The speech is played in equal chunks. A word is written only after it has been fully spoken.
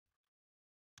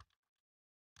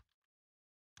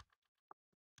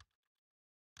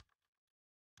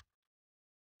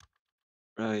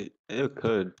Right. It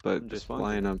could, but just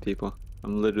flying on people.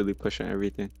 I'm literally pushing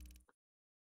everything.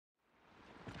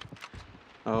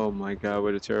 Oh my god,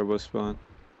 what a terrible spawn.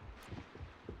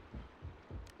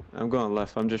 I'm going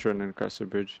left. I'm just running across the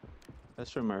bridge.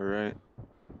 That's from my right.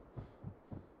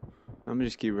 I'm gonna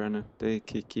just keep running. They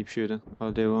keep shooting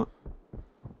all they want.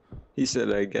 He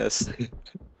said, I guess.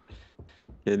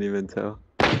 Can't even tell.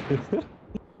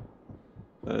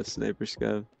 Sniper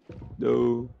scav.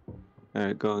 No.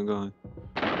 Alright, go on, go on.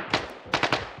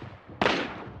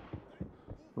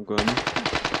 I'm going in.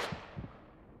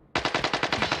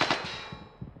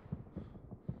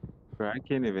 Bro, I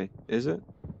can't even. Is it?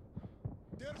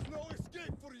 There's no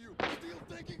escape for you. Still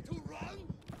thinking to run?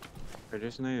 Bro,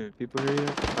 there's no even people here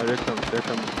yet? Oh, they're coming. They're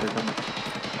coming. They're coming.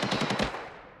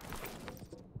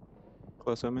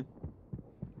 Close on me.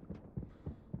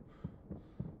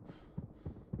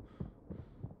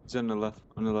 He's on the left.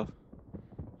 On the left.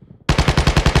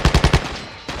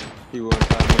 He won't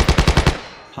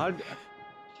tap me.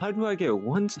 How do I get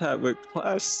one tap with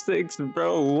class 6,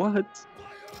 bro? What?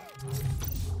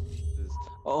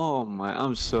 Oh my,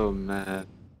 I'm so mad.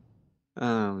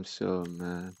 I'm so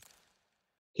mad.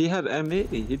 He had M80.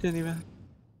 He didn't even.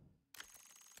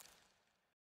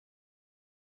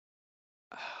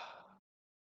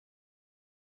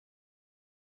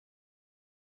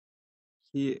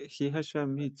 He has shot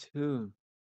me too.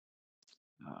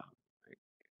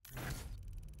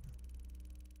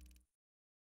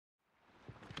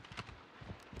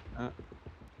 Oh,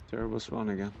 terrible spawn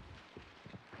again.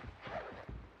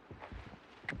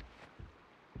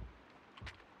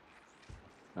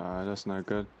 That's not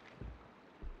good.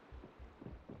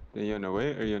 Are you gonna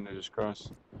wait or you gonna just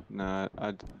cross? Nah,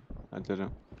 I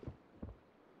didn't.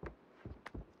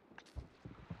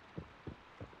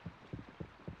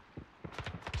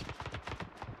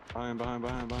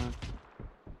 Behind.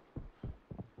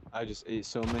 I just ate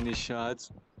so many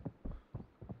shots.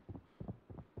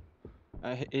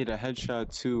 I ate a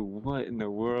headshot too. What in the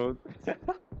world?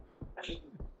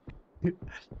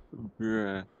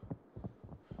 Bruh.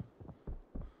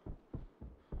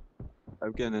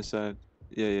 I'm getting inside.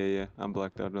 Yeah. I'm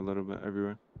blacked out a little bit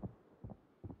everywhere.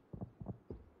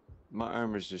 My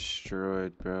armor's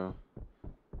destroyed, bro.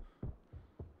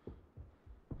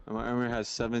 My armor has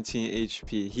 17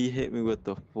 HP. He hit me with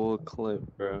the full clip,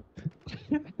 bro.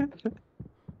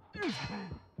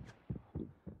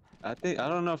 I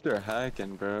don't know if they're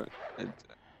hacking, bro.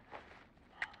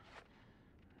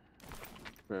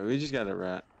 Bro, we just got a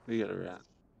rat. We got a rat.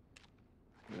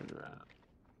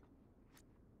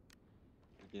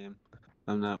 Game.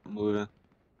 I'm not moving.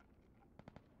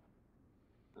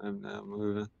 I'm not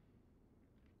moving.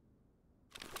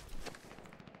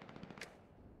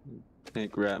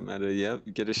 Pink rat meta. Yep.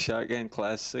 Get a shotgun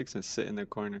class 6 and sit in the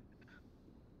corner.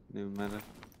 New meta.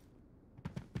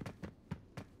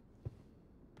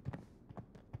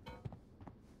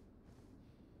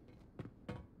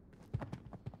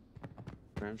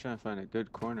 Bro, I'm trying to find a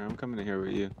good corner. I'm coming in here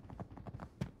with you.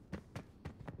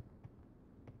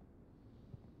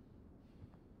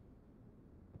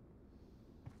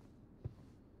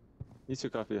 You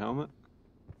took off your helmet?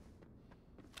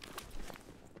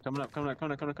 Coming up.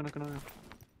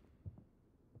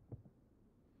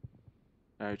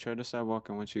 Alright, try to start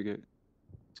walking once you get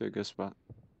to a good spot.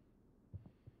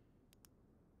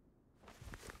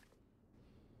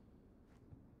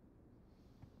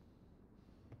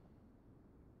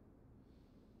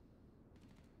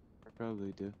 I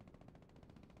probably do.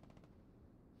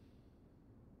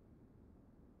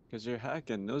 Because you're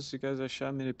hacking. Those guys that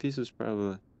shot me to pieces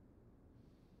probably.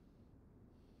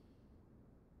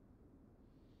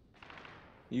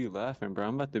 You laughing, bro.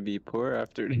 I'm about to be poor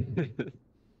after this.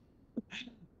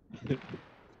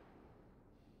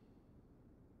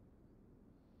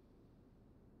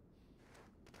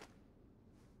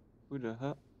 Who the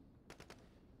hell?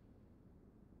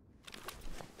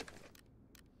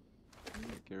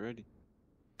 Get ready.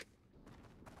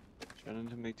 Try not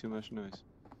to make too much noise.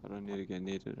 I don't need to get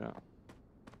needed out.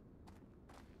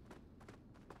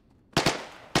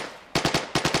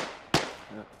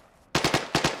 Yep.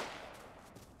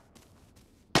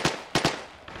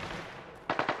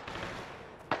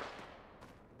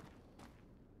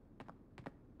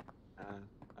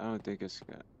 I don't think it's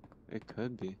got. It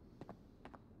could be.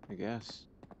 I guess.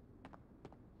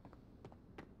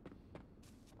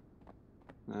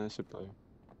 Nah, that's a player.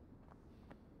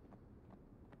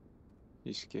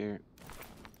 He's scared.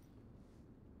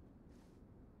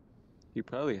 He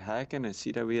probably hacking and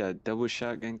see that we had double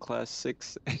shotgun class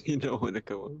 6. You don't want to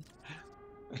come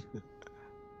up.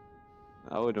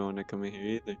 I wouldn't want to come in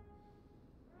here either.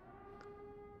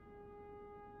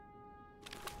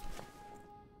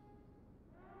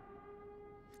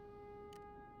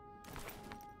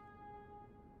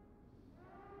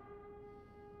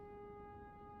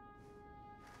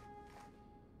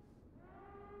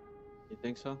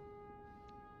 Think so?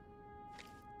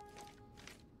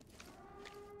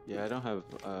 Yeah, I don't have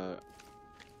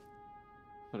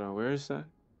hold on, where is that?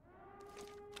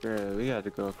 Bro, we had to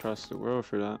go across the world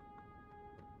for that.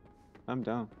 I'm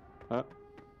down. Oh.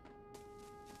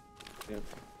 Yep.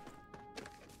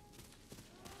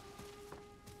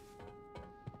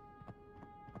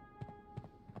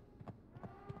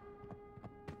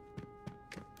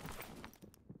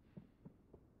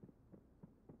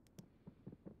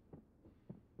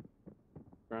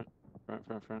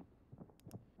 Front, front.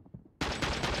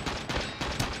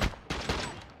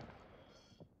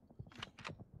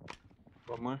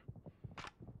 One more.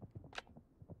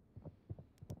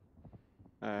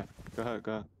 Alright, go ahead,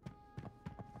 go ahead.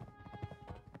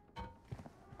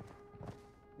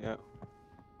 Yep.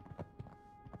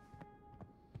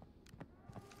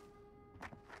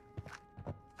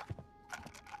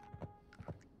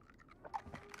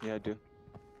 Yeah, I do.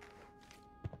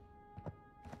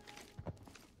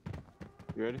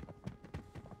 You ready?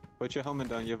 Put your helmet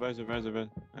down, your visor.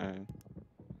 Alright.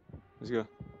 Let's go.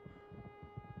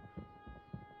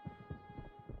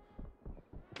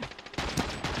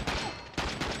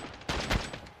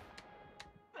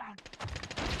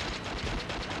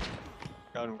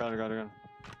 Got him.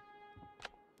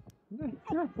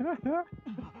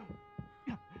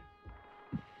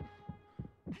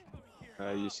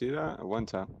 You see that? One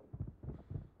tap.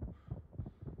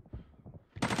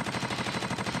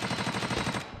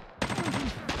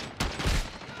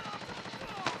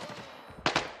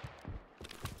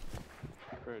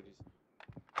 Priorities.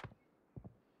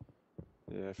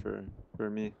 Yeah, for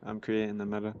me, I'm creating the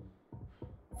meta.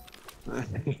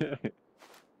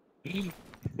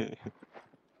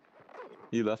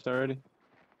 You left already?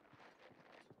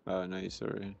 Oh no, you still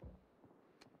right here.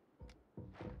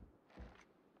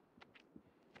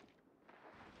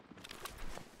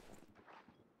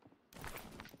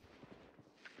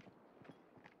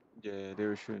 Yeah, they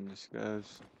were shooting the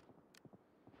scavs.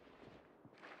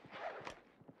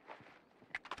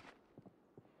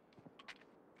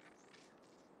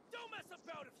 Don't mess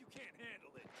about if you can't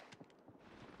handle it.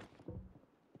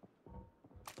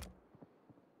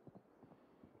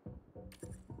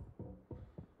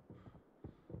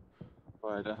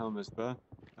 Why the helmet's bad?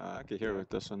 I could hear Yeah. with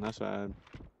this one. That's why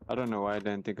I don't know why I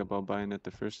didn't think about buying it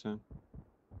the first time.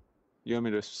 You want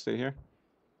me to stay here?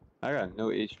 I got no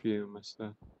HP in my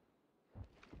stuff.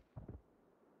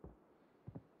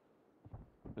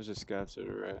 There's a scav to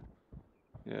the right.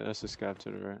 Yeah, that's a scav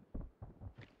to the right.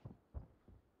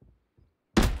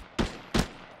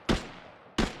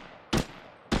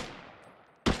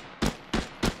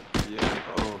 Yeah.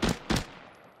 Oh.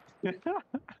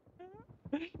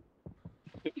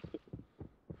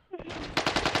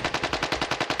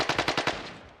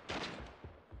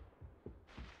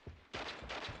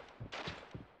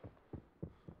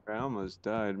 I almost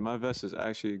died. My vest is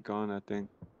actually gone, I think.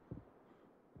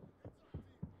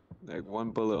 Like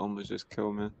one bullet almost just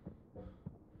killed me.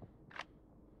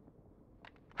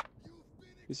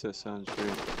 He said sounds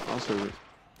great. Also,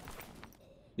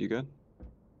 you good?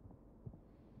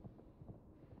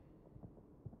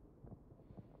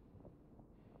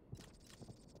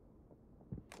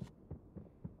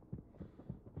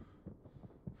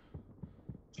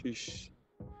 Sheesh.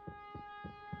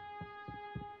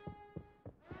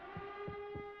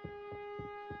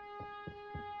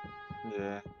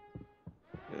 Yeah.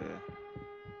 Yeah.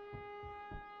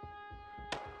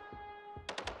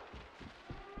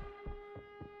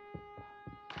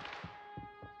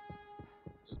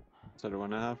 So the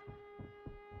one I have?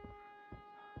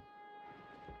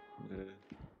 Yeah.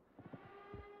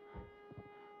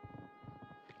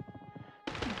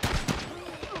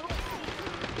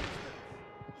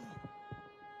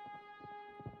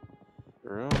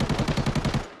 Bro, what?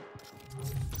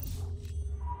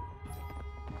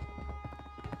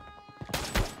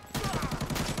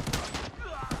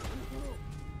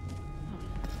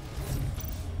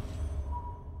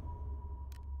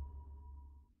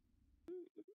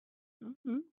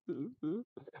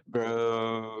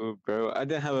 Bro, I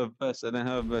didn't have a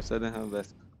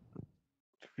vest.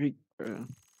 Freak, bro.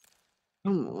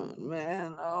 Come on,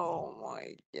 man. Oh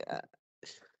my god.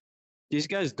 These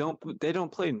guys they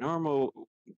don't play normal.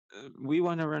 We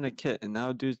want to run a kit, and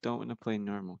now dudes don't want to play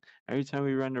normal. Every time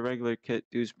we run a regular kit,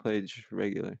 dudes play just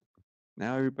regular.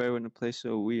 Now everybody want to play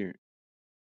so weird.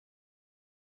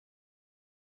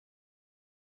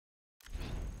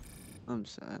 I'm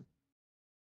sad.